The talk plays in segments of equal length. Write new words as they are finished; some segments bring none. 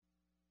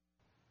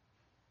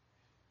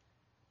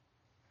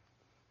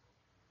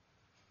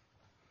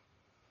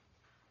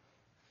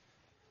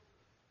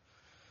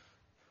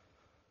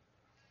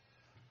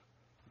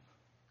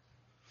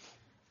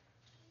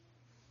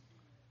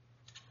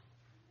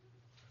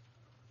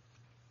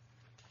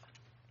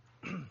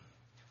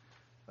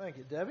Thank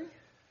you, Debbie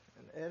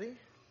and Eddie,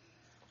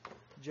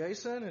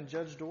 Jason and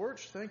Judge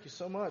Dortch. Thank you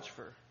so much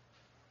for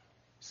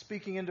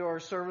speaking into our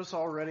service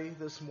already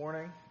this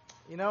morning.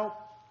 You know,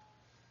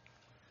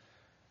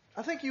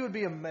 I think you would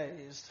be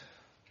amazed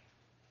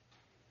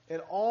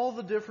at all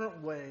the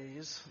different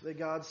ways that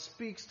God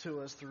speaks to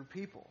us through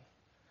people.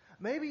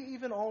 Maybe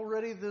even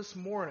already this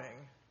morning,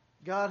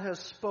 God has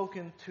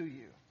spoken to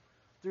you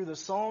through the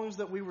songs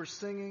that we were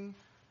singing,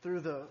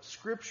 through the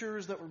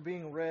scriptures that were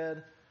being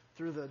read,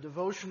 through the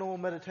devotional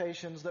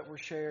meditations that were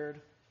shared.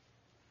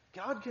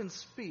 God can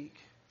speak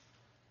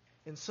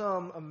in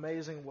some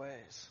amazing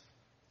ways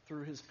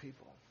through his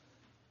people.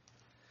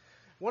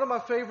 One of my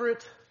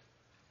favorite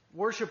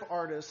worship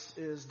artists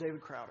is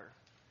David Crowder.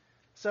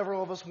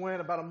 Several of us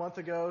went about a month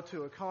ago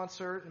to a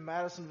concert in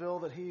Madisonville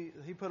that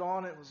he put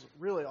on. It was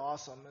really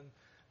awesome. And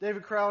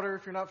David Crowder,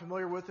 if you're not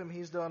familiar with him,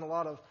 he's done a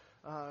lot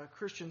of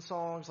Christian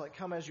songs like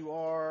Come As You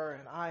Are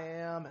and I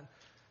Am and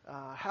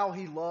How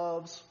He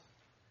Loves.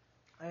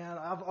 And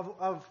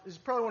he's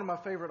probably one of my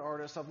favorite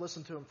artists. I've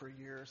listened to him for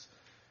years.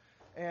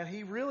 And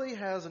he really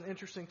has an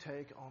interesting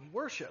take on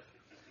worship.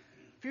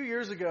 A few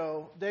years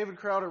ago, David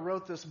Crowder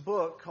wrote this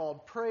book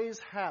called Praise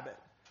Habit.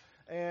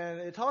 And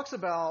it talks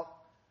about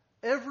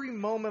every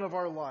moment of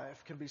our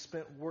life can be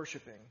spent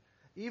worshiping,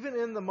 even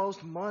in the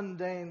most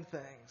mundane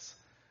things,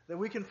 that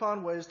we can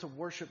find ways to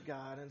worship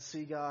God and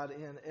see God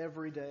in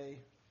everyday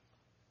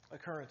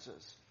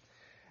occurrences.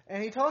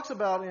 And he talks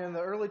about in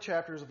the early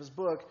chapters of his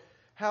book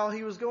how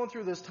he was going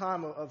through this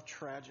time of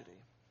tragedy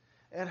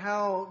and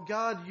how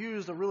God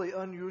used a really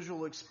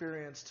unusual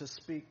experience to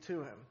speak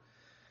to him.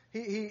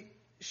 He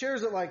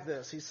shares it like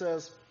this. He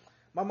says,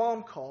 "My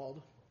mom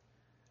called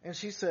and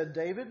she said,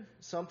 'David,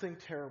 something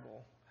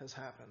terrible has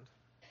happened.'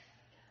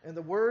 And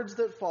the words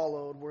that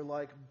followed were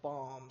like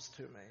bombs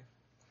to me.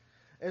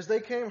 As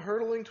they came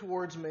hurtling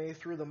towards me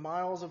through the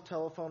miles of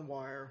telephone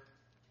wire,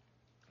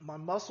 my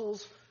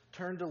muscles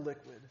turned to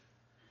liquid.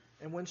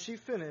 And when she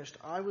finished,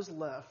 I was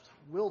left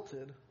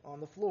wilted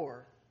on the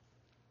floor.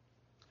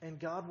 And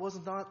God was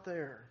not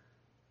there.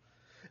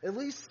 At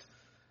least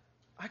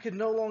I could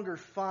no longer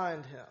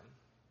find him.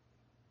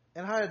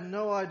 And I had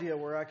no idea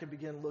where I could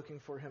begin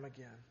looking for him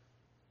again.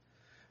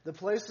 The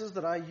places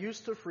that I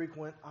used to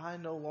frequent, I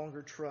no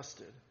longer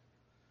trusted.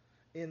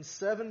 In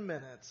 7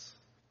 minutes,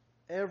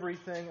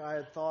 everything I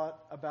had thought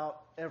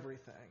about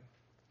everything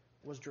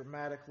was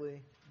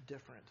dramatically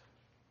different."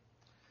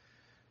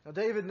 Now,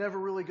 David never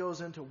really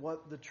goes into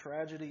what the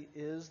tragedy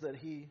is that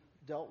he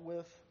dealt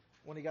with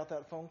when he got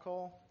that phone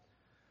call.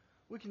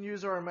 We can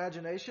use our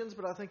imaginations,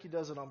 but I think he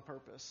does it on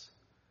purpose.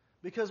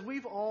 Because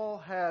we've all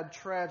had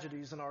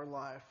tragedies in our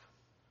life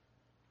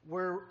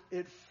where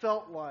it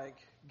felt like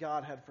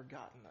God had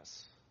forgotten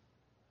us.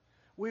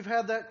 We've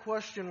had that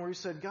question where he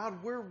said,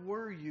 "God, where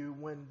were you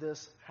when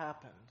this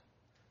happened?"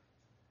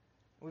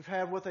 We've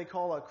had what they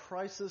call a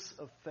crisis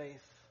of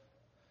faith.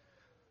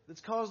 It's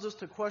caused us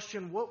to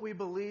question what we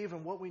believe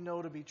and what we know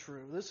to be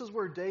true. This is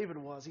where David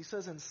was. He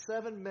says in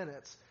 7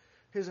 minutes,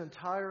 his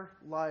entire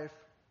life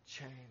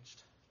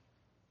changed.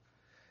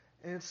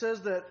 And it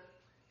says that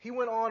he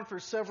went on for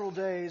several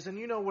days, and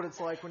you know what it's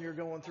like when you're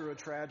going through a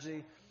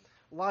tragedy.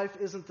 Life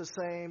isn't the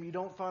same. You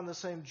don't find the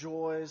same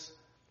joys.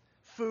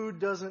 Food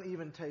doesn't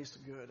even taste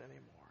good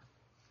anymore.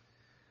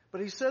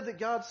 But he said that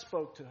God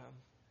spoke to him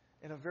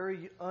in a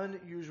very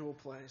unusual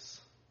place,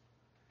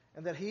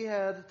 and that he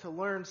had to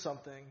learn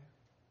something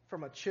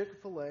from a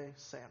Chick-fil-A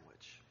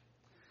sandwich.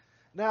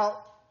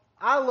 Now,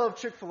 I love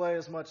Chick-fil-A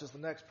as much as the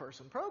next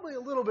person, probably a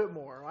little bit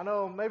more. I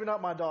know maybe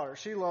not my daughter.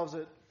 She loves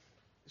it.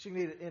 She can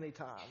eat it any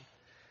time.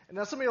 And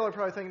now some of y'all are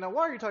probably thinking, now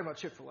why are you talking about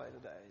Chick-fil-A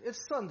today?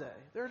 It's Sunday.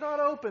 They're not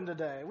open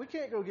today. We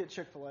can't go get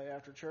Chick-fil-A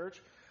after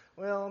church.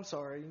 Well, I'm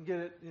sorry. You can get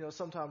it,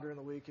 sometime during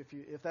the week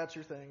if that's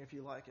your thing, if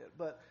you like it.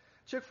 But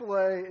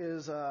Chick-fil-A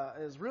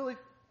is really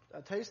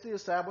a tasty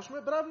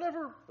establishment, but I've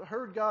never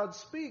heard God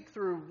speak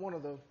through one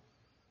of the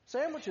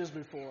sandwiches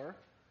before.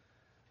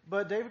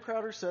 But David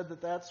Crowder said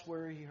that that's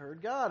where he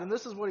heard God. And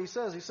this is what he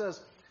says. He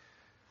says,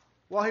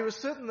 while he was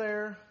sitting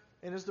there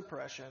in his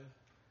depression,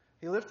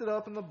 he lifted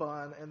up in the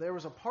bun, and there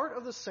was a part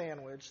of the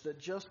sandwich that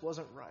just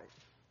wasn't right.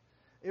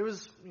 It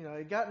was, it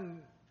had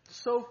gotten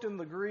soaked in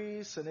the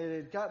grease, and it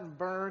had gotten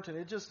burnt, and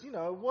it just, it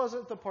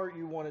wasn't the part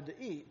you wanted to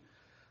eat.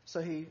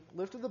 So he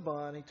lifted the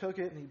bun, he took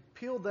it, and he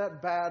peeled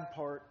that bad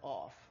part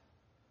off.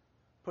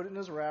 Put it in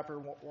his wrapper,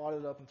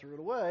 wadded it up and threw it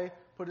away,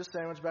 put his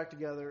sandwich back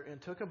together and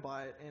took a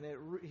bite, and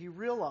he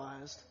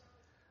realized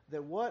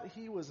that what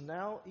he was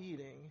now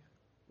eating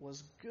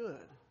was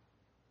good.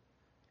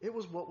 It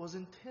was what was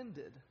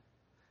intended.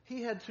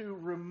 He had to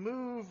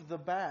remove the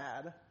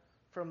bad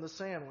from the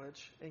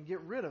sandwich and get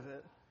rid of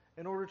it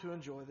in order to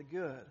enjoy the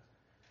good.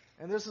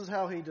 And this is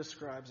how he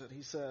describes it.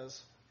 He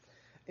says,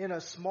 "In a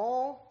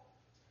small,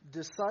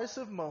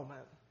 decisive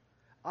moment,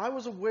 I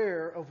was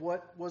aware of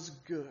what was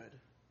good.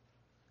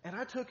 And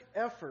I took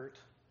effort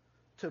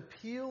to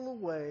peel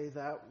away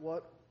that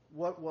what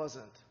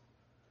wasn't.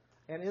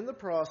 And in the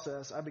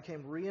process, I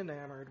became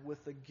re-enamored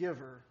with the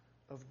giver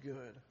of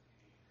good.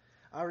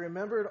 I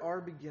remembered our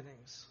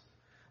beginnings.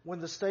 when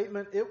the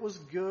statement, "it was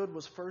good,"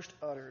 was first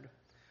uttered,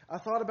 I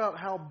thought about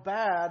how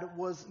bad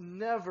was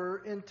never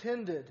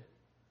intended.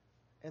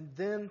 And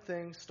then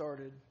things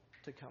started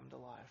to come to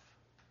life.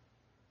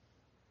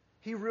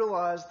 He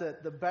realized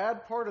that the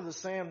bad part of the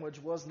sandwich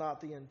was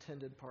not the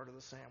intended part of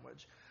the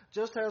sandwich.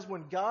 Just as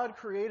when God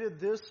created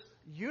this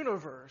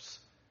universe,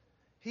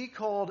 He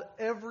called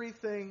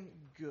everything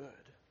good.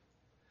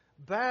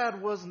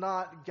 Bad was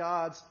not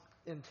God's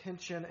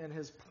intention and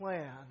His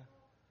plan,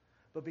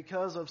 but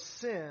because of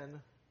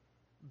sin,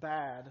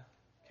 bad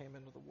came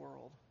into the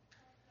world.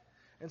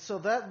 And so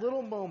that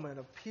little moment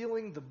of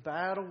peeling the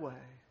bad away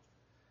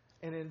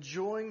and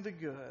enjoying the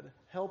good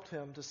helped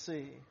him to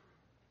see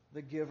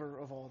the giver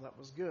of all that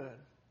was good.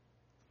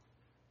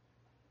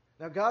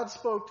 Now, God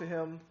spoke to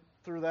him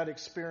through that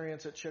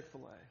experience at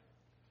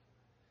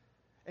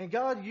Chick-fil-A. And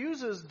God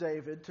uses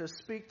David to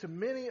speak to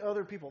many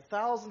other people,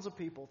 thousands of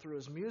people, through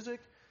his music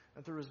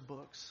and through his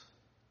books.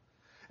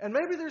 And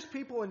maybe there's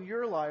people in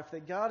your life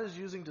that God is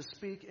using to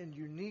speak in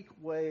unique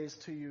ways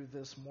to you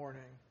this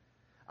morning.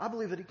 I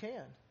believe that He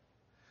can.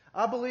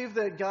 I believe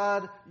that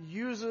God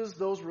uses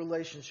those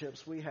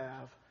relationships we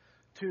have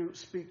to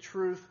speak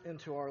truth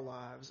into our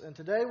lives. And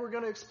today we're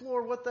going to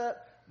explore what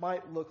that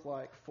might look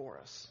like for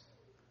us.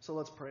 So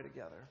let's pray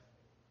together.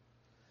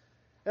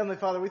 Heavenly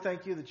Father, we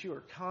thank You that You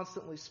are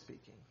constantly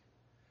speaking,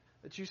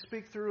 that You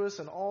speak through us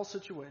in all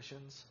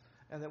situations,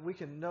 and that we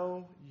can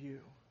know You.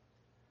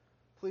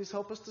 Please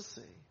help us to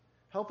see.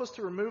 Help us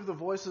to remove the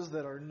voices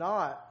that are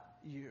not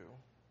You,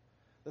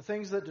 the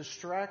things that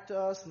distract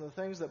us and the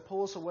things that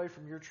pull us away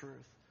from Your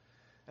truth.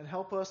 And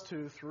help us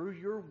to, through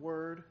Your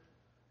word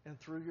and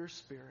through Your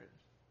Spirit,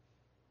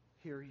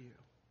 hear You.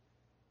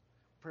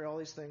 Pray all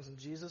these things in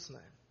Jesus' name.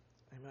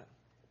 Amen.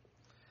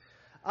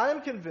 I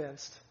am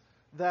convinced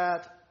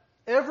that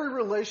every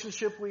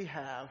relationship we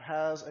have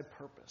has a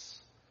purpose.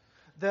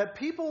 That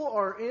people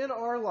are in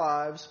our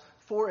lives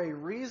for a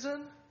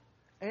reason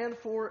and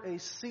for a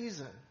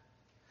season.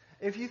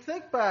 If you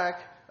think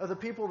back of the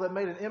people that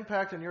made an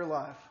impact in your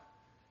life,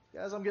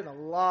 guys, I'm getting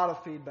a lot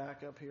of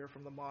feedback up here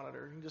from the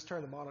monitor. You can just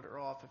turn the monitor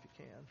off if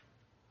you can.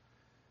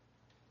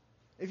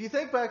 If you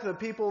think back to the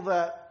people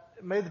that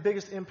made the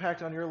biggest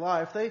impact on your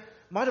life, they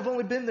might have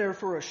only been there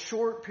for a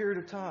short period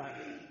of time,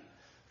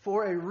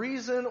 for a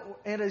reason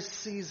and a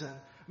season.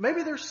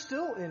 Maybe they're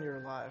still in your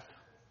life.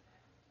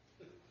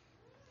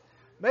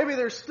 Maybe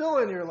they're still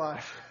in your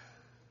life.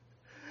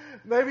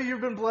 Maybe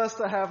you've been blessed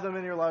to have them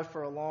in your life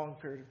for a long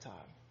period of time.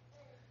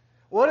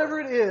 Whatever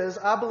it is,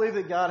 I believe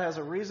that God has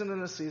a reason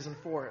and a season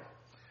for it.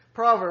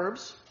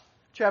 Proverbs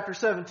chapter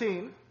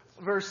 17,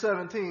 verse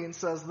 17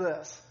 says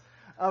this: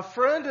 "A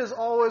friend is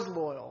always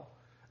loyal,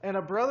 and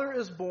a brother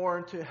is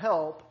born to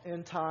help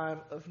in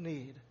time of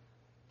need."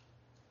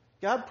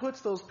 God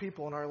puts those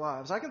people in our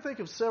lives. I can think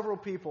of several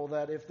people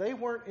that if they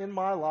weren't in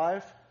my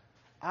life,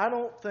 I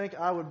don't think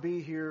I would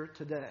be here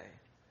today,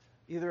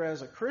 either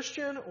as a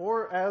Christian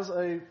or as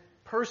a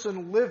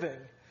person living,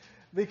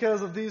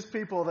 because of these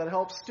people that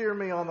help steer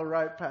me on the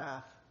right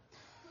path.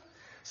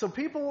 So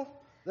people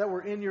that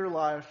were in your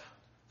life,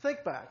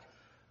 think back.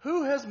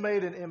 Who has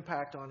made an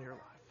impact on your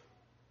life?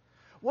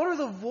 What are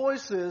the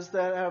voices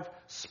that have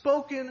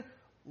spoken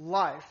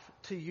life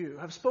to you,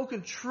 have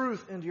spoken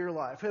truth into your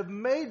life, have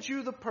made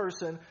you the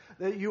person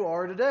that you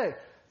are today?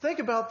 Think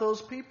about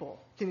those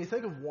people. Can you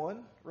think of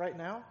one right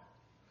now?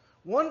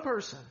 One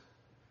person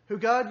who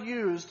God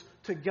used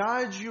to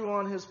guide you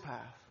on His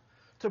path,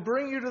 to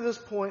bring you to this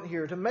point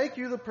here, to make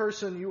you the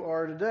person you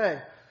are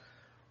today.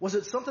 Was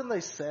it something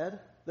they said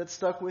that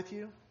stuck with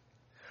you?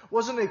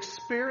 Was it an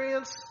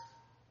experience?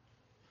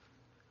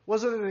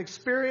 Was it an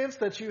experience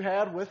that you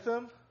had with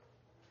them?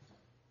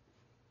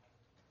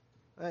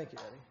 Thank you,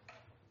 Eddie.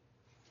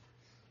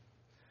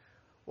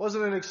 Was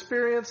it an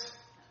experience?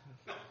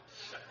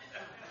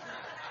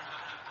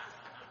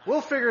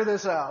 We'll figure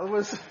this out. It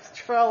was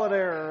trial and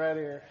error right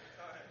here.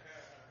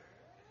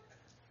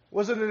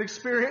 Was it an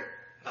experience?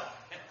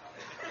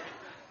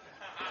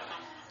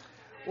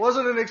 Was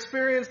it an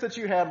experience that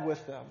you had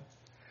with them?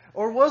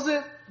 Or was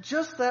it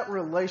just that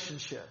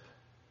relationship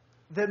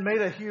that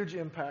made a huge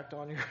impact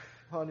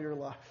on your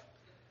life?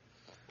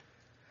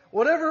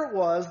 Whatever it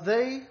was,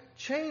 they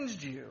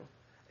changed you,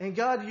 and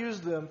God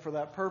used them for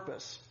that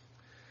purpose.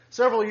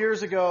 Several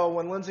years ago,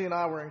 when Lindsay and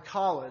I were in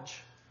college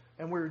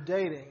and we were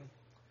dating,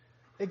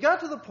 it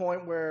got to the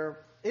point where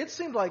it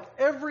seemed like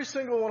every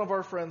single one of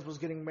our friends was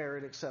getting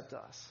married except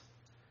us.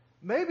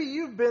 Maybe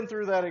you've been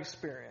through that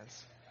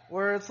experience,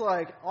 where it's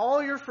like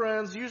all your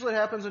friends, usually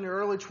happens in your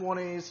early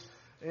 20s,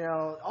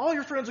 all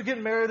your friends are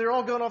getting married, they're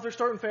all going off, they're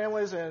starting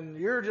families, and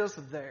you're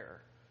just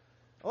there.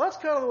 Well, that's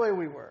kind of the way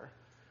we were.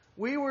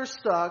 We were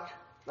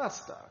not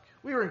stuck,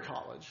 we were in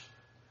college.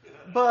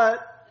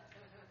 But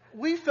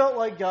we felt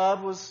like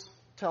God was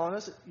telling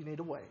us, you need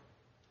to wait.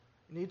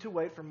 You need to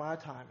wait for my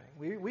timing.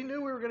 We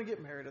knew we were going to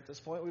get married at this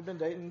point. We've been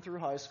dating through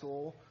high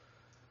school.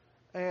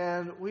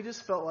 And we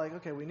just felt like,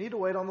 okay, we need to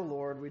wait on the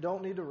Lord. We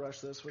don't need to rush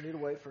this. We need to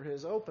wait for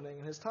His opening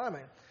and His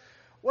timing.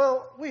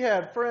 Well, we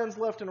had friends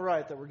left and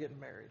right that were getting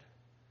married.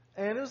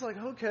 And it was like,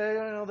 okay,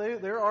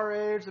 they're our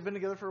age, they've been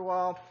together for a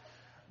while.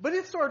 But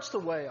it starts to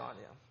weigh on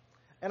you.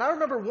 And I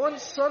remember one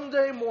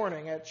Sunday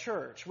morning at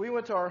church, we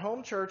went to our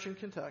home church in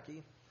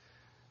Kentucky,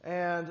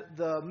 and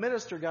the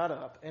minister got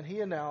up and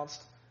he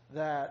announced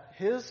that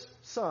his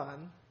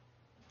son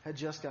had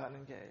just gotten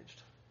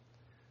engaged.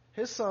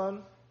 His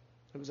son,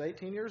 who was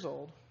 18 years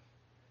old,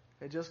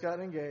 had just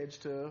gotten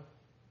engaged to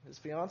his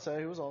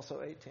fiancée, who was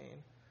also 18.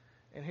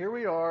 And here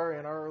we are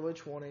in our early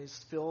 20s,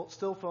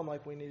 still feeling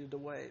like we needed to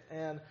wait.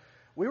 And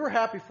we were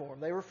happy for them.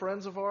 They were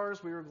friends of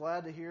ours. We were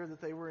glad to hear that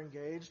they were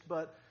engaged,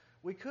 but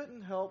we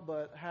couldn't help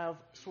but have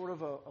sort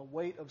of a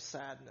weight of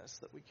sadness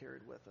that we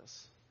carried with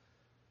us.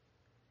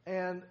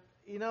 And,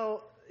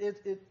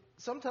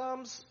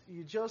 sometimes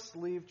you just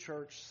leave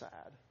church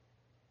sad.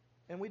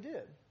 And we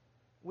did.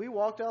 We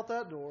walked out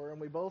that door, and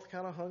we both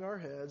kind of hung our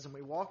heads, and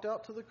we walked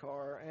out to the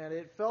car, and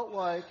it felt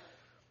like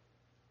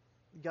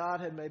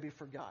God had maybe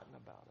forgotten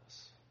about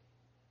us.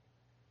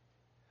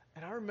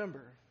 And I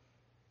remember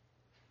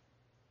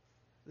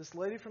this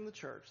lady from the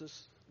church,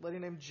 this lady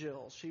named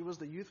Jill, she was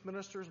the youth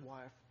minister's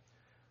wife.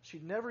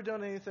 She'd never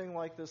done anything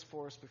like this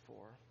for us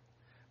before.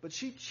 But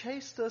she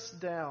chased us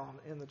down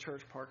in the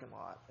church parking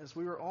lot as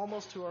we were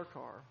almost to our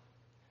car.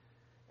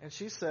 And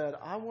she said,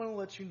 I want to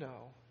let you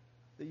know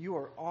that you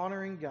are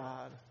honoring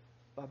God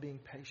by being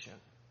patient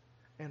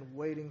and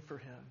waiting for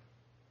Him.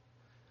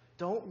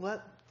 Don't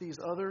let these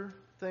other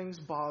things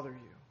bother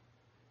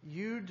you.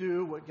 You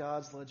do what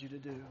God's led you to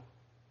do.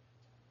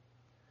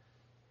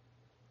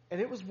 And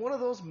it was one of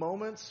those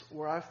moments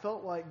where I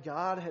felt like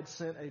God had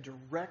sent a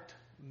direct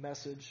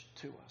message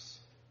to us.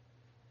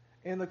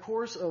 In the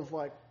course of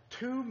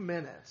 2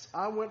 minutes,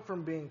 I went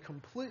from being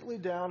completely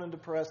down and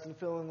depressed and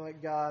feeling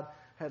like God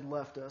had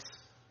left us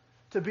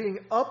to being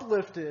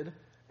uplifted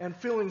and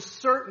feeling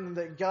certain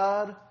that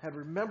God had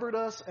remembered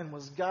us and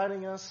was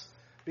guiding us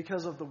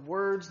because of the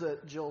words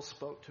that Jill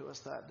spoke to us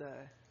that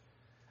day.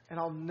 And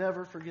I'll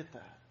never forget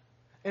that.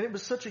 And it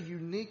was such a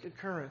unique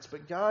occurrence,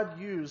 but God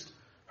used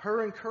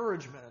her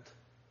encouragement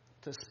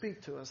to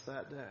speak to us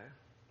that day.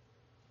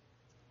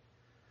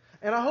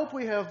 And I hope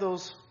we have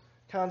those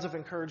kinds of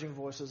encouraging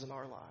voices in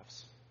our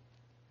lives.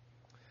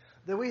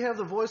 That we have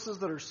the voices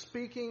that are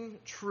speaking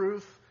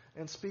truth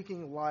and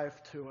speaking life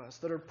to us,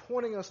 that are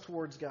pointing us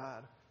towards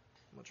God.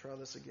 I'm going to try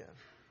this again.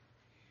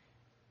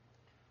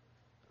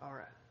 All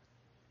right.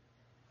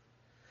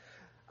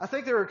 I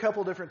think there are a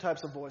couple different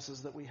types of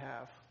voices that we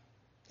have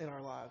in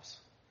our lives.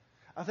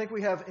 I think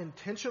we have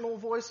intentional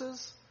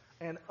voices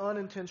and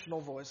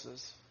unintentional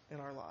voices in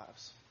our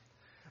lives.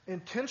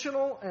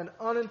 Intentional and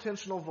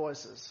unintentional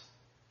voices.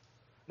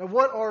 Now,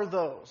 what are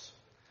those?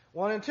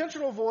 Well, an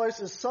intentional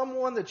voice is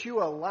someone that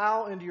you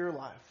allow into your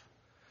life.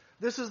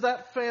 This is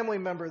that family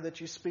member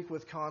that you speak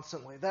with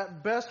constantly,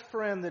 that best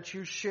friend that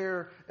you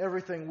share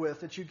everything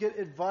with, that you get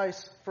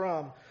advice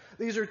from.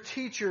 These are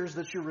teachers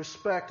that you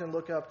respect and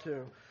look up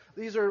to.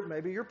 These are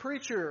maybe your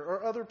preacher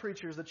or other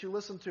preachers that you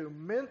listen to,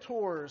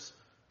 mentors.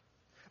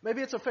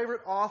 Maybe it's a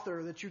favorite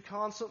author that you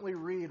constantly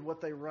read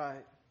what they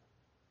write.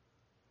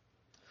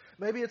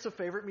 Maybe it's a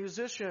favorite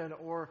musician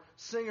or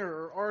singer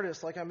or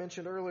artist, like I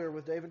mentioned earlier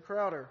with David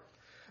Crowder.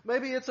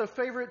 Maybe it's a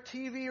favorite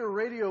TV or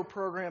radio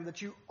program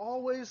that you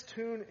always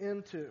tune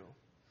into.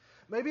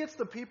 Maybe it's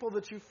the people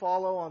that you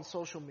follow on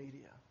social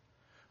media.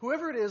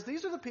 Whoever it is,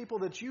 these are the people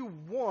that you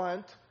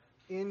want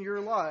in your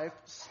life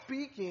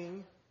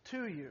speaking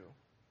to you,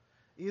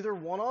 either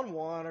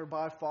one-on-one or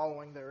by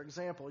following their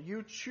example.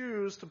 You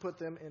choose to put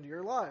them into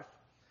your life.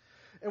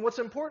 And what's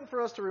important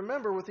for us to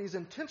remember with these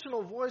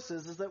intentional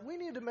voices is that we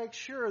need to make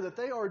sure that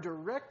they are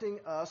directing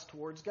us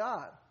towards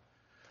God.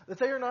 That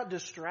they are not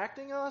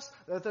distracting us,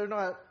 that they're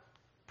not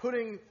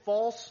putting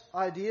false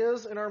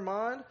ideas in our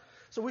mind.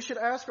 So we should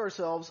ask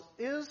ourselves,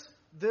 is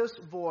this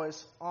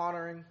voice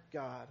honoring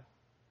God?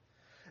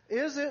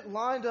 Is it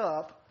lined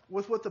up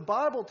with what the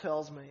Bible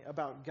tells me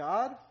about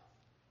God,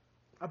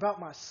 about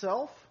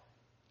myself,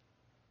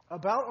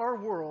 about our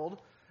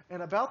world,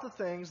 and about the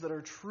things that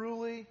are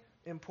truly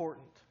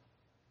important?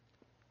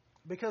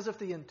 Because if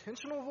the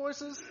intentional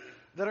voices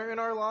that are in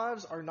our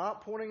lives are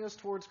not pointing us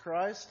towards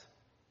Christ,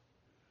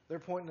 they're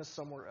pointing us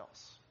somewhere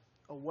else,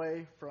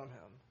 away from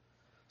Him.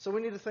 So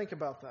we need to think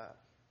about that.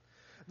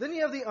 Then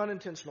you have the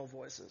unintentional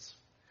voices.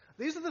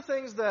 These are the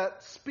things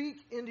that speak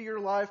into your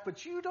life,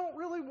 but you don't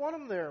really want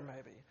them there,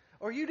 maybe.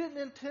 Or you didn't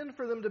intend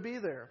for them to be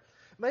there.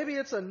 Maybe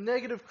it's a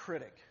negative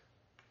critic.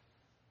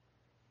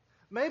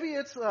 Maybe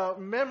it's a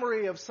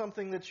memory of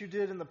something that you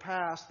did in the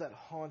past that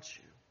haunts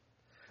you.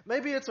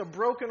 Maybe it's a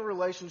broken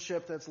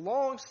relationship that's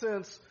long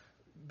since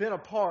been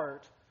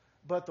apart,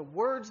 but the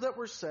words that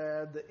were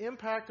said, the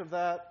impact of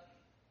that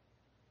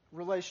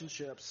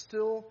relationship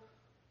still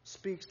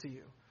speaks to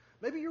you.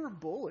 Maybe you were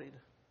bullied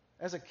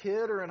as a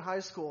kid or in high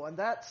school, and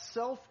that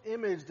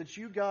self-image that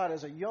you got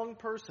as a young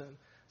person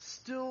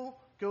still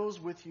goes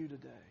with you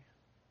today.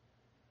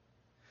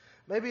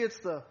 Maybe it's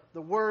the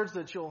words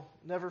that you'll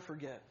never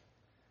forget.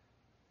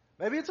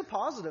 Maybe it's a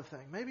positive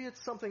thing. Maybe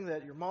it's something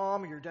that your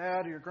mom or your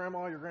dad or your grandma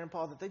or your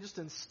grandpa, that they just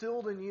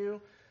instilled in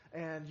you,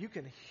 and you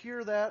can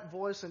hear that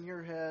voice in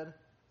your head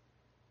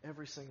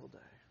every single day.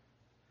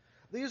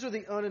 These are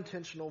the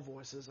unintentional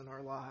voices in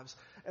our lives.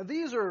 And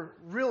these are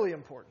really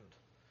important,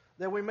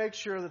 that we make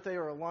sure that they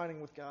are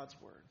aligning with God's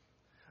Word,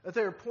 that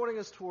they are pointing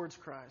us towards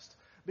Christ.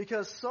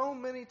 Because so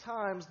many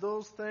times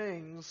those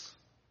things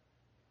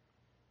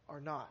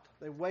are not.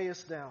 They weigh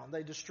us down.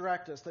 They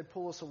distract us. They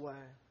pull us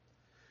away.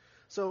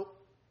 So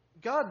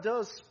God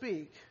does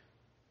speak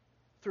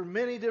through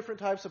many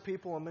different types of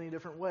people in many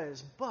different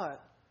ways,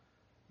 but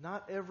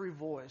not every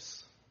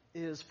voice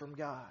is from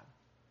God.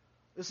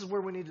 This is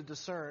where we need to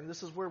discern.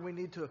 This is where we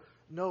need to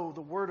know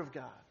the Word of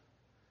God.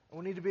 And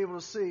we need to be able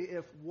to see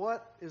if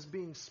what is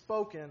being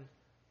spoken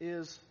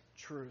is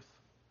truth.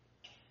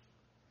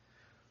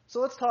 So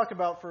let's talk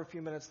about for a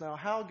few minutes now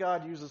how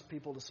God uses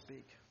people to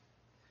speak.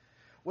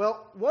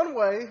 Well, one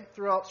way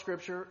throughout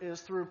Scripture is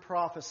through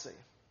prophecy.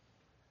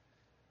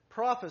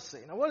 Prophecy.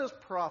 Now, what is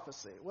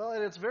prophecy? Well,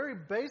 in its very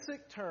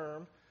basic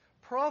term,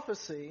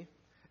 prophecy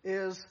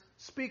is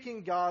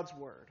speaking God's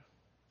Word.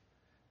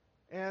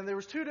 And there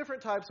was two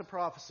different types of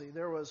prophecy.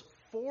 There was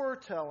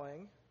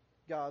foretelling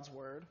God's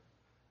Word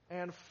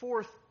and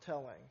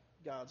forthtelling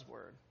God's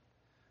Word.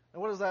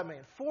 And what does that mean?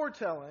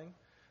 Foretelling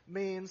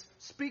means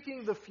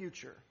speaking the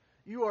future.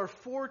 You are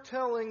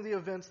foretelling the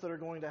events that are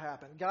going to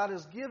happen. God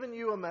has given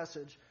you a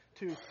message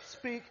to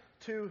speak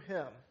to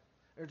Him,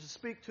 or to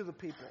speak to the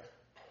people.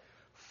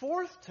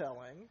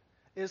 Forthtelling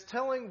is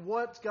telling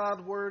what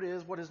God's Word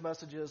is, what His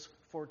message is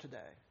for today.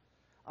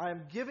 I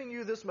am giving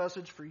you this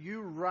message for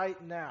you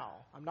right now.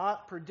 I'm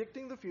not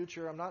predicting the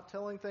future. I'm not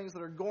telling things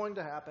that are going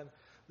to happen.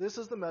 This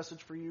is the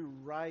message for you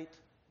right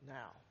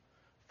now.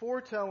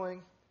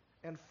 Foretelling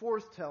and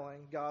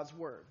forthtelling God's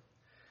Word.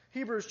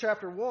 Hebrews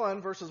chapter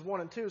 1, verses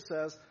 1 and 2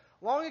 says,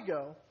 "Long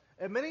ago,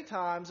 at many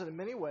times and in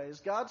many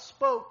ways, God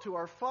spoke to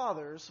our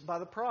fathers by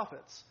the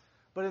prophets.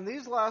 But in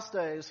these last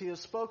days, He has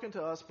spoken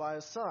to us by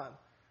His Son,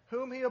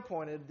 whom He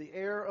appointed the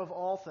heir of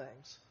all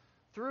things,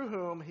 through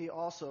whom He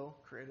also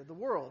created the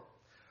world."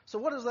 So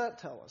what does that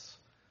tell us?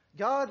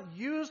 God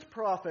used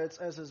prophets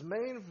as His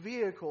main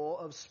vehicle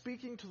of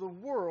speaking to the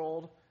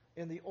world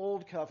in the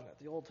Old Covenant,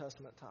 the Old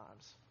Testament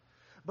times.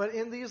 But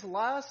in these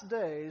last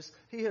days,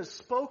 He has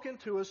spoken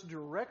to us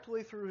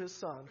directly through His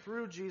Son,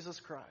 through Jesus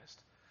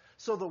Christ.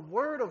 So the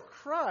word of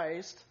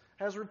Christ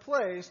has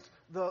replaced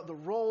the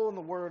role and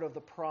the word of the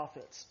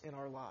prophets in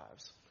our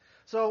lives.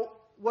 So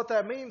what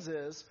that means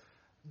is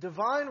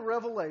divine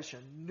revelation,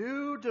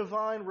 new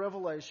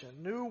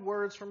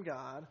words from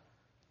God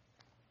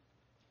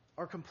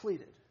are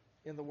completed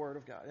in the Word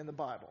of God, in the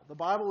Bible. The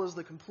Bible is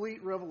the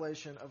complete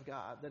revelation of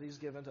God that He's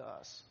given to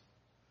us.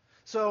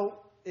 So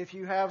if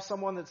you have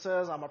someone that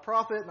says, "I'm a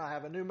prophet and I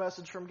have a new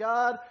message from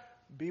God,"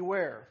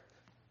 beware.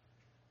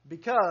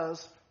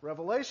 Because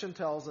Revelation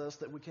tells us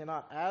that we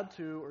cannot add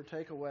to or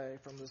take away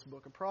from this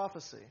book of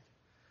prophecy.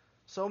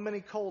 So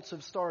many cults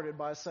have started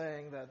by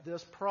saying that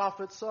this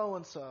prophet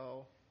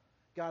so-and-so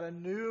got a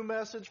new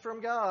message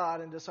from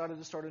God and decided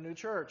to start a new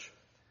church.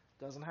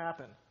 Doesn't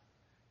happen.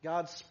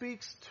 God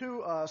speaks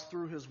to us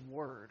through His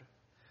Word.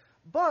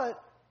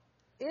 But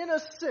in a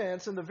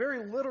sense, in the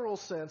very literal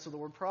sense of the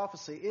word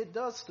prophecy, it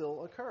does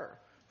still occur.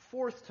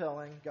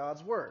 Forthtelling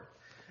God's Word.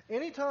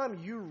 Anytime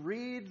you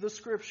read the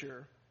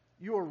Scripture,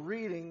 you are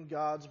reading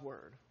God's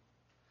Word.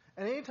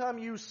 And anytime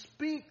you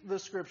speak the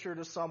Scripture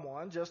to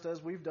someone, just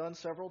as we've done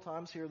several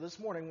times here this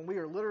morning, when we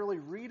are literally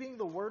reading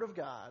the Word of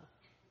God,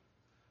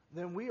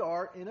 then we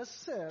are, in a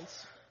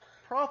sense,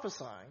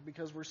 prophesying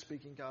because we're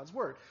speaking God's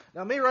Word.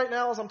 Now, me right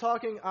now, as I'm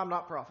talking, I'm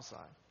not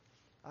prophesying.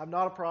 I'm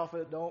not a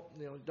prophet.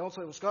 Don't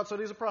say, "Well, Scott said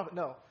he's a prophet."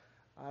 No,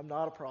 I'm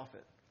not a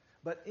prophet.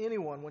 But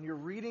anyone, when you're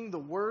reading the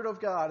Word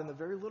of God in the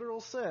very literal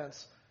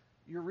sense,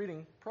 you're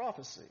reading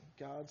prophecy,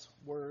 God's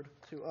Word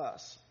to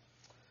us.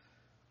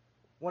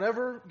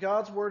 Whenever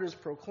God's Word is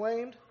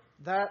proclaimed,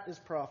 that is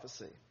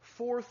prophecy.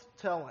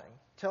 Forthtelling,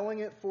 telling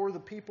it for the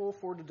people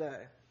for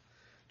today.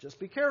 Just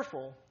be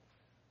careful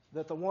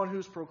that the one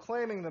who's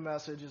proclaiming the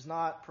message is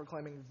not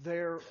proclaiming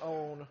their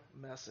own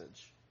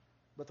message,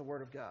 but the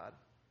Word of God.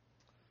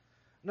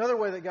 Another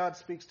way that God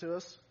speaks to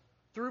us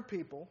through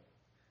people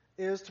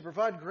is to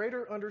provide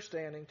greater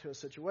understanding to a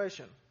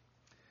situation.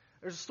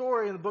 There's a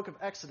story in the book of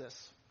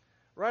Exodus.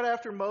 Right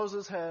after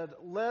Moses had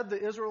led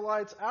the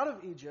Israelites out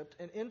of Egypt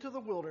and into the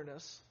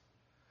wilderness,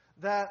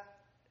 that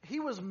he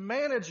was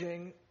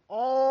managing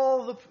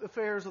all the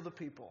affairs of the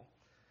people.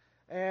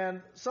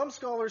 And some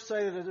scholars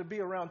say that it would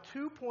be around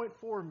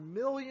 2.4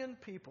 million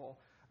people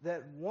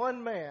that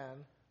one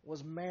man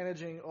was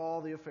managing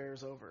all the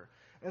affairs over.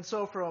 And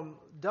so from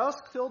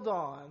dusk till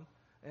dawn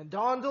and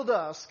dawn till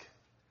dusk,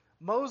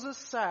 Moses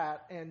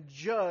sat and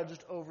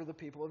judged over the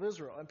people of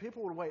Israel. And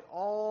people would wait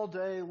all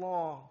day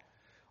long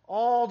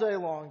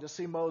to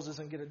see Moses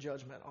and get a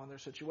judgment on their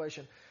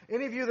situation.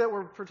 Any of you that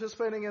were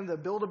participating in the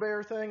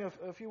Build-A-Bear thing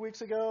a few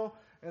weeks ago,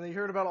 and you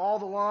heard about all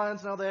the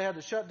lines, now they had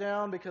to shut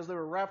down because they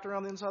were wrapped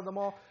around the inside of the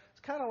mall,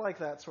 it's kind of like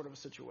that sort of a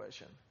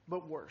situation,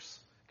 but worse.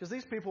 Because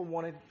these people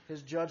wanted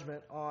his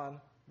judgment on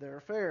their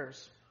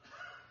affairs.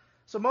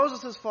 So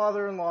Moses'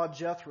 father-in-law,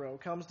 Jethro,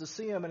 comes to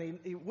see him, and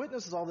he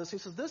witnesses all this. He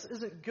says, "This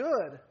isn't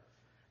good.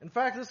 In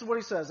fact, this is what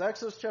he says,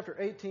 Exodus chapter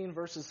 18,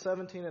 verses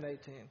 17 and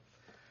 18.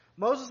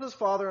 Moses'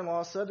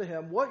 father-in-law said to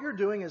him, "What you're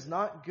doing is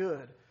not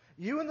good.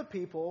 You and the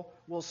people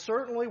will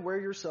certainly wear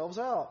yourselves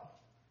out.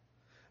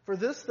 For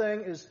this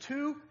thing is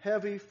too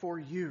heavy for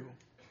you.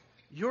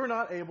 You're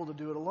not able to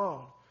do it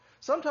alone."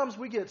 Sometimes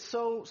we get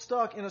so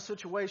stuck in a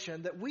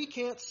situation that we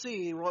can't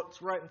see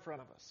what's right in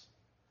front of us.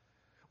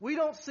 We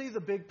don't see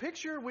the big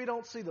picture. We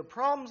don't see the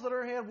problems that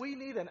are ahead. We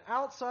need an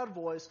outside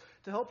voice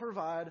to help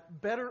provide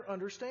better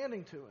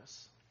understanding to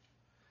us.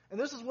 And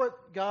this is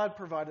what God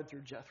provided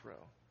through Jethro.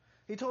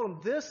 He told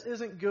him, this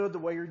isn't good the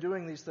way you're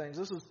doing these things.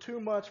 This is too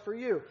much for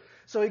you.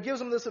 So he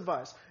gives him this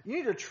advice. You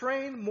need to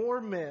train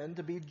more men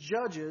to be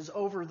judges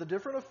over the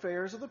different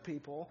affairs of the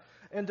people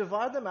and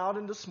divide them out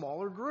into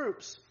smaller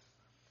groups.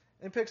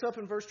 And picks up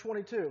in verse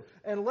 22.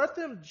 And let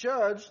them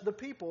judge the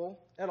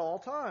people at all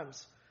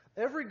times.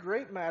 Every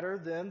great matter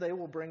then they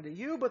will bring to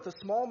you, but the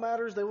small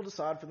matters they will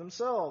decide for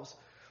themselves.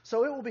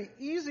 So it will be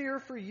easier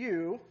for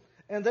you,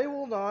 and they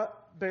will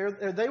bear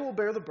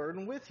the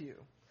burden with you.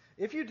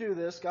 If you do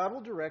this, God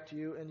will direct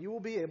you, and you will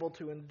be able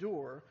to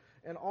endure.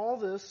 And all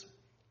this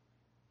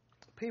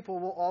people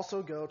will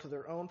also go to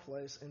their own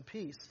place in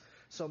peace.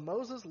 So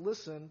Moses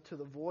listened to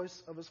the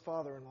voice of his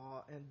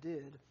father-in-law and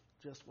did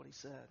just what he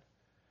said.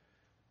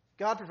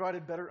 God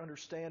provided better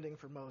understanding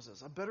for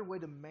Moses, a better way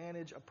to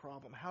manage a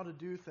problem, how to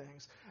do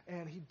things.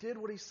 And he did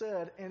what he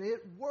said, and it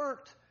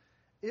worked.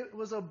 It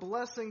was a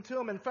blessing to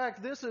him. In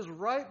fact, this is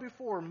right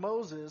before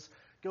Moses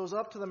goes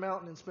up to the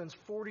mountain and spends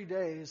 40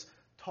 days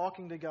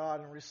talking to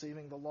God and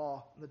receiving the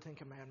law and the Ten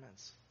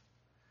Commandments.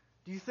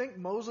 Do you think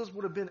Moses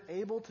would have been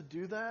able to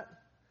do that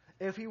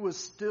if he was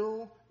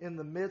still in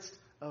the midst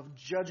of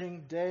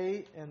judging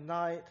day and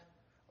night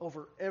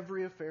over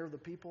every affair of the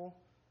people?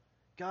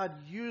 God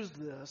used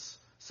this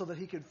so that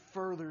he could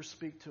further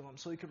speak to him,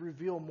 so he could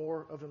reveal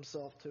more of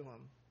himself to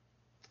him.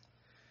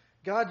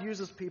 God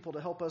uses people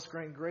to help us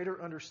gain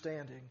greater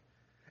understanding,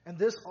 and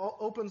this all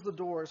opens the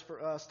doors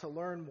for us to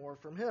learn more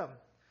from him.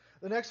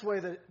 The next way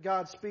that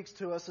God speaks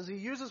to us is he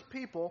uses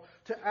people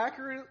to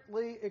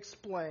accurately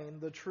explain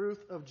the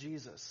truth of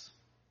Jesus.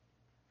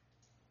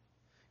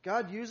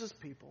 God uses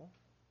people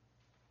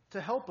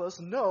to help us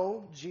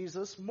know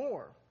Jesus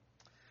more.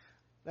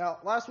 Now,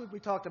 last week we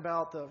talked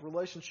about the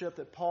relationship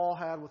that Paul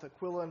had with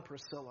Aquila and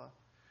Priscilla,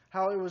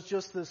 how it was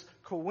just this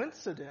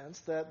coincidence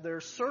that their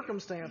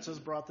circumstances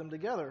brought them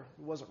together.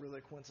 It wasn't really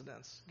a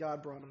coincidence.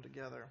 God brought them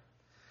together.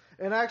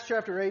 In Acts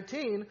chapter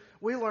 18,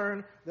 we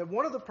learn that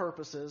one of the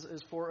purposes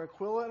is for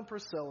Aquila and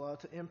Priscilla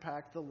to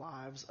impact the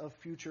lives of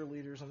future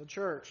leaders in the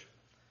church.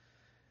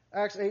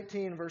 Acts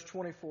 18, verse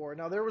 24.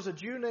 Now there was a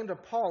Jew named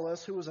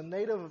Apollos who was a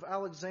native of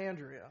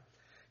Alexandria.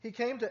 He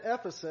came to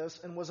Ephesus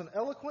and was an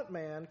eloquent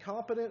man,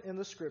 competent in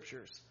the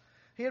Scriptures.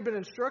 He had been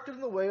instructed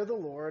in the way of the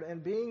Lord,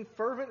 and being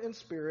fervent in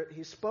spirit,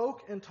 he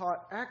spoke and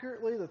taught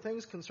accurately the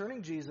things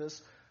concerning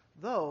Jesus,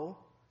 though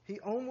he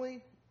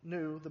only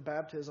knew the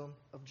baptism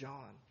of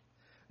John.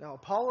 Now,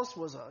 Apollos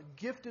was a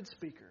gifted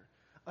speaker,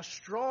 a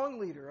strong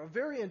leader, a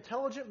very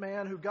intelligent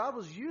man who God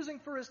was using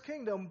for his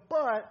kingdom,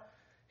 but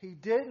he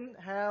didn't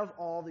have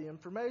all the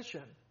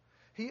information.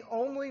 He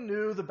only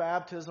knew the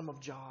baptism of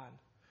John,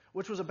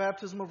 which was a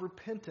baptism of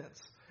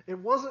repentance. It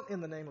wasn't in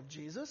the name of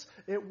Jesus.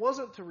 It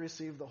wasn't to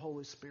receive the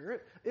Holy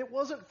Spirit. It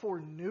wasn't for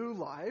new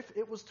life.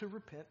 It was to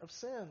repent of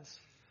sins.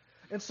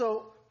 And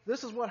so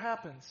this is what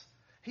happens.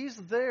 He's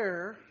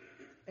there,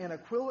 and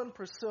Aquila and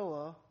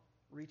Priscilla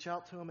reach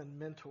out to him and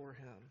mentor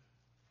him.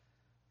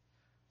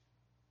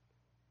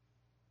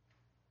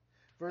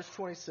 Verse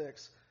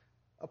 26.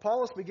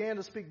 Apollos began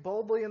to speak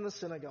boldly in the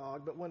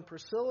synagogue, but when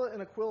Priscilla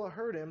and Aquila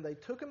heard him, they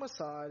took him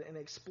aside and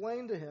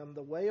explained to him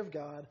the way of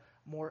God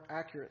more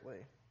accurately.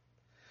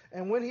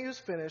 And when he was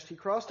finished, he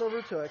crossed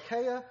over to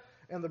Achaia,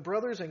 and the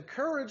brothers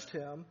encouraged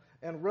him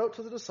and wrote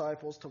to the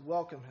disciples to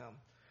welcome him.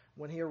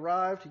 When he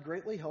arrived, he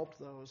greatly helped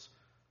those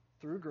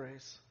through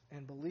grace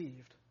and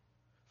believed.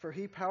 For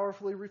he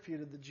powerfully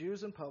refuted the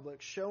Jews in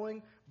public,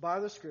 showing by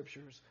the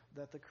Scriptures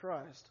that the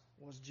Christ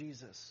was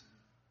Jesus.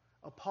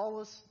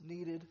 Apollos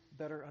needed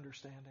better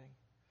understanding.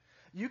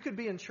 You could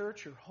be in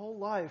church your whole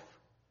life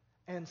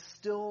and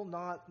still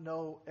not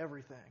know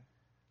everything.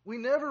 We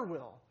never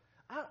will.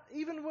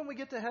 Even when we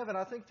get to heaven,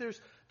 I think there's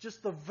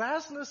just the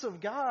vastness of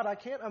God. I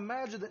can't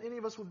imagine that any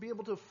of us would be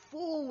able to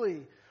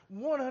fully,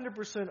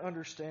 100%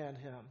 understand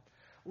him,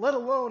 let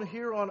alone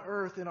here on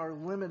earth in our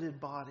limited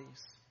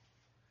bodies.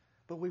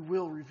 But we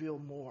will reveal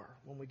more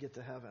when we get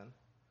to heaven.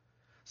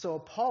 So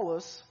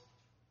Apollos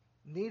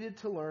needed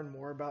to learn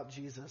more about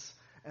Jesus,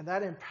 and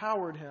that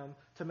empowered him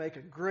to make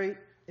a great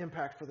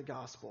impact for the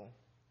gospel.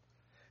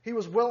 He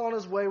was well on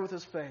his way with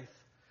his faith,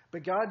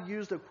 but God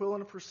used Aquila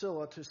and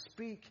Priscilla to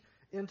speak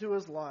into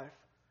his life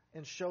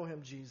and show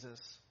him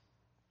Jesus.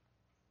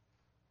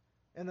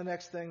 And the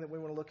next thing that we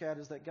want to look at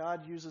is that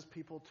God uses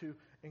people to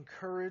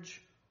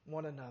encourage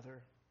one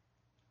another.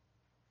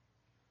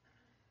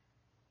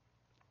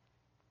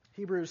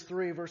 Hebrews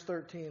 3 verse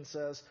 13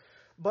 says,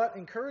 "But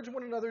encourage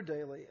one another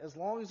daily, as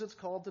long as it's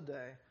called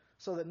today,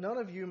 so that none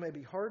of you may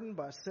be hardened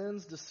by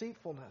sin's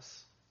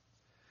deceitfulness."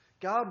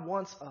 God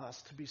wants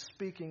us to be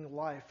speaking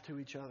life to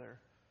each other.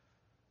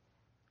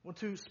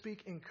 To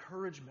speak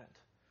encouragement,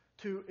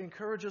 to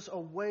encourage us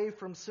away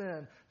from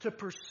sin, to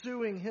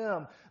pursuing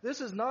Him.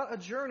 This is not a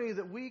journey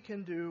that we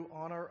can do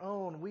on our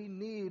own. We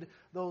need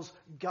those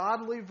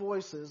godly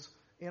voices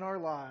in our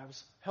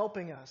lives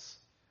helping us.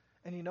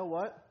 And you know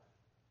what?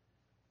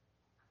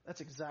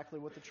 That's exactly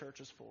what the church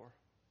is for.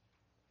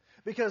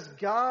 Because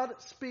God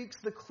speaks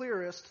the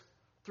clearest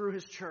through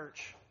His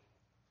church.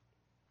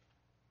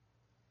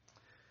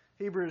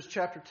 Hebrews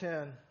chapter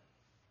 10,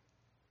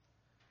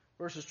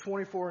 verses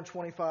 24 and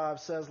 25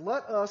 says,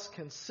 "Let us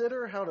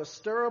consider how to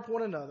stir up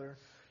one another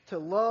to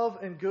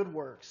love and good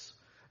works,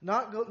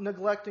 not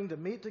neglecting to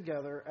meet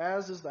together,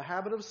 as is the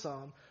habit of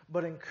some,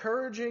 but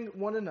encouraging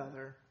one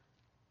another,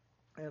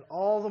 and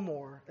all the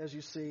more as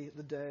you see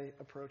the day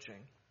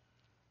approaching."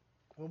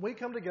 When we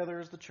come together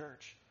as the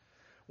church,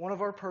 one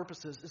of our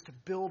purposes is to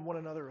build one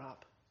another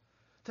up,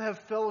 to have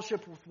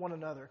fellowship with one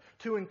another,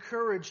 to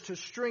encourage, to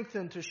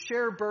strengthen, to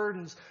share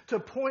burdens, to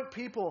point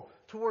people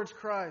towards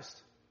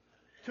Christ,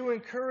 to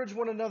encourage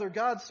one another.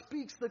 God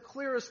speaks the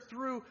clearest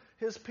through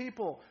His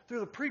people,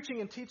 through the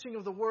preaching and teaching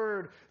of the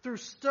Word, through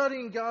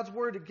studying God's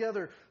Word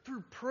together,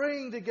 through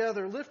praying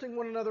together, lifting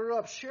one another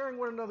up, sharing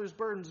one another's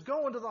burdens,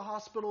 going to the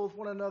hospital with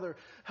one another,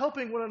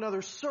 helping one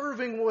another,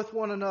 serving with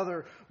one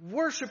another,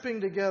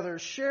 worshiping together,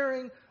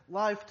 sharing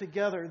life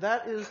together.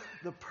 That is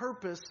the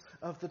purpose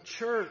of the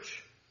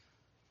church.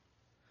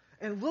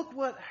 And look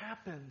what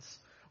happens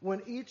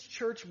when each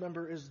church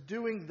member is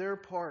doing their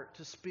part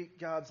to speak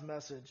God's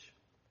message.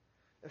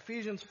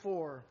 Ephesians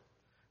 4,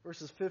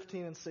 verses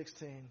 15 and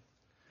 16.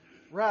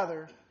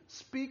 "Rather,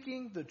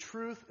 speaking the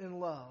truth in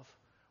love,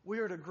 we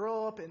are to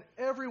grow up in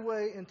every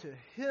way into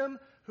Him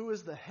who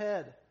is the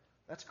head,"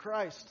 that's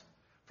Christ,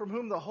 "from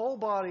whom the whole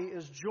body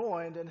is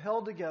joined and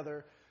held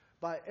together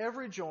by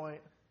every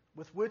joint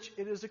with which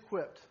it is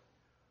equipped,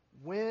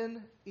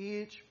 when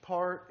each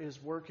part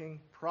is working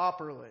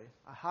properly."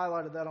 I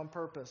highlighted that on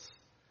purpose.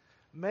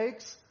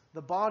 "Makes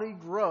the body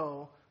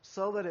grow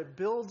so that it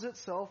builds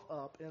itself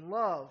up in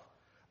love."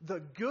 The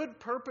good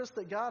purpose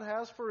that God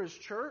has for His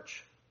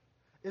church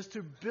is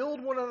to build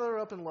one another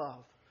up in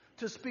love,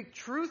 to speak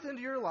truth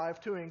into your life,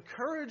 to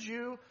encourage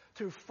you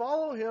to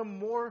follow Him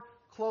more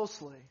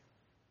closely.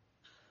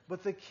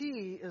 But the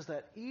key is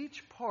that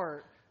each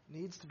part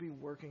needs to be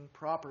working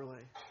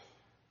properly.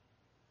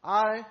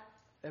 I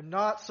am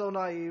not so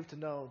naive to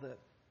know that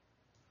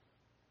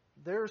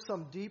there are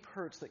some deep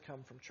hurts that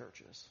come from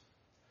churches.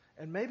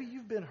 And maybe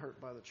you've been hurt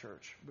by the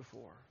church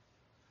before.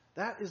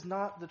 That is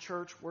not the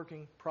church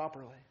working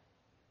properly.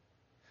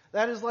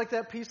 That is like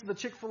that piece of the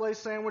Chick-fil-A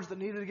sandwich that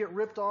needed to get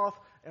ripped off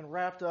and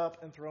wrapped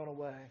up and thrown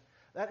away.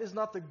 That is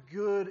not the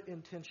good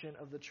intention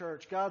of the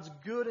church. God's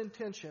good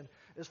intention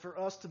is for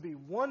us to be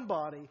one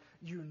body,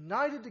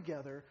 united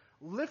together,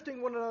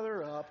 lifting one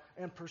another up,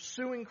 and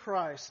pursuing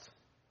Christ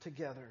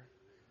together,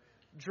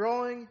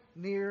 drawing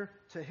near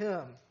to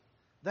Him.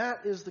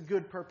 That is the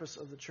good purpose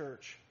of the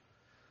church.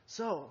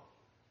 So,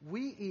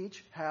 we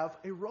each have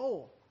a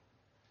role.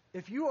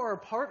 If you are a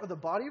part of the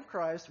body of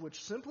Christ,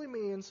 which simply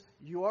means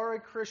you are a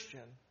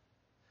Christian,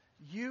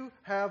 you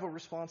have a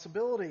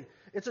responsibility.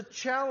 It's a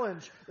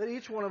challenge that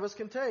each one of us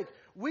can take.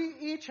 We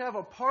each have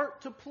a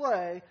part to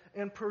play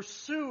in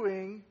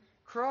pursuing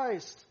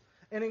Christ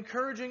and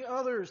encouraging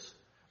others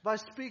by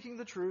speaking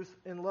the truth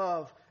in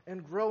love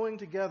and growing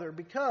together,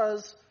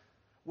 because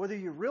whether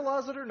you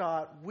realize it or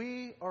not,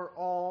 we are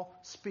all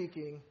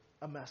speaking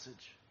a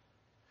message.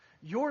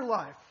 Your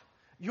life,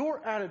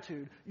 your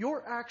attitude,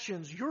 your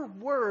actions, your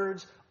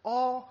words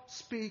all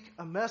speak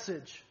a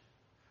message.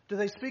 Do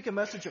they speak a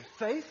message of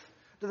faith?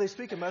 Do they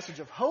speak a message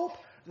of hope?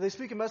 Do they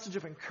speak a message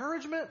of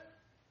encouragement?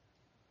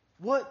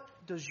 What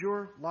does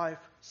your life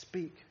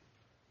speak?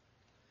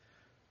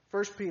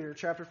 1 Peter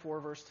chapter 4,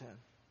 verse 10.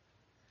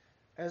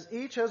 "As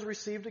each has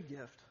received a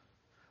gift,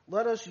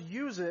 let us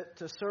use it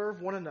to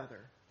serve one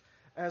another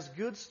as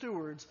good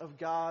stewards of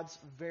God's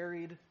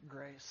varied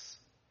grace."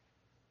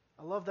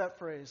 I love that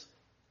phrase.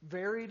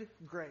 Varied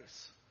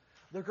grace.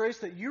 The grace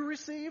that you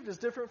received is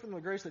different from the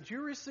grace that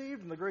you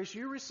received, and the grace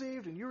you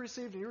received, and you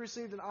received, and you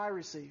received, and I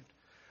received.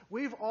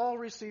 We've all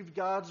received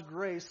God's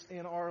grace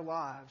in our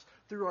lives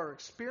through our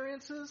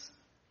experiences,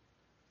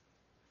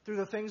 through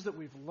the things that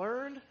we've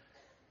learned,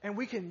 and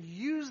we can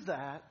use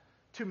that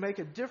to make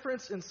a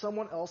difference in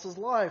someone else's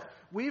life.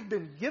 We've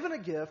been given a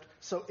gift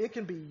so it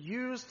can be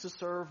used to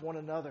serve one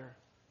another.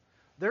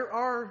 There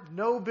are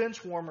no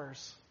bench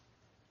warmers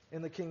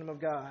in the kingdom of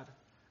God.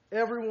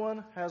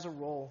 Everyone has a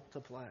role to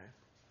play.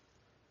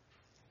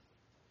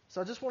 So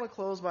I just want to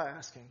close by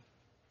asking,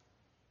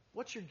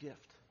 what's your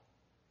gift?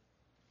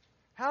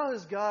 How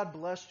has God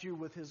blessed you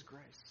with His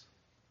grace?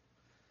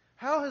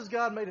 How has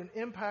God made an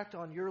impact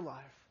on your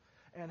life?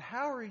 And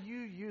how are you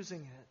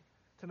using it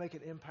to make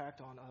an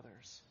impact on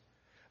others?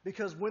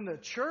 Because when the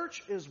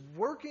church is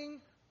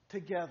working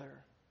together,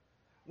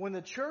 when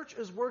the church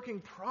is working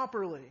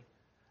properly,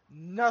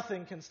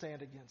 nothing can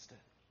stand against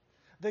it.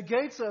 The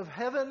gates of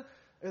heaven,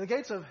 the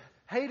gates of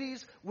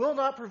Hades will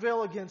not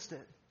prevail against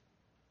it.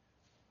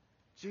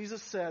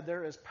 Jesus said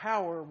there is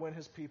power when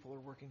his people are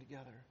working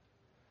together.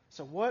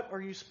 So what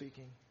are you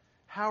speaking?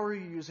 How are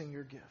you using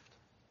your gift?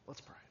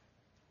 Let's pray.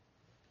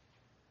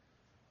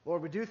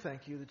 Lord, we do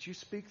thank you that you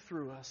speak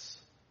through us,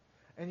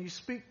 and you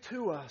speak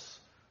to us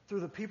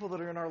through the people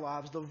that are in our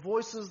lives, the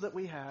voices that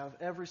we have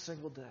every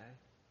single day.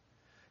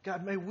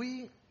 God, may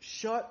we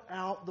shut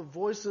out the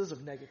voices of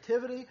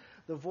negativity,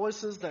 the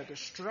voices that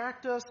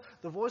distract us,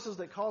 the voices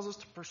that cause us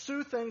to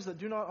pursue things that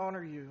do not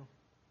honor you.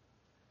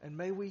 And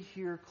may we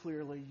hear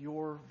clearly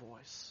your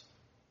voice.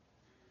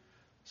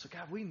 So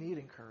God, we need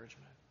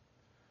encouragement.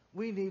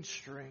 We need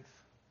strength.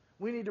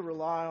 We need to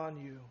rely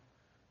on you.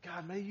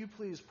 God, may you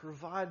please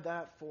provide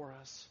that for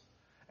us.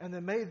 And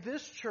then may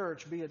this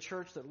church be a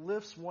church that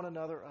lifts one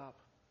another up,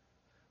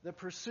 that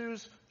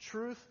pursues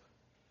truth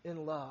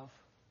in love.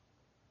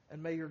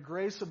 And may your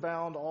grace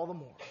abound all the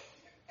more.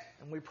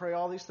 And we pray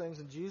all these things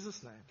in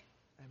Jesus' name.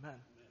 Amen.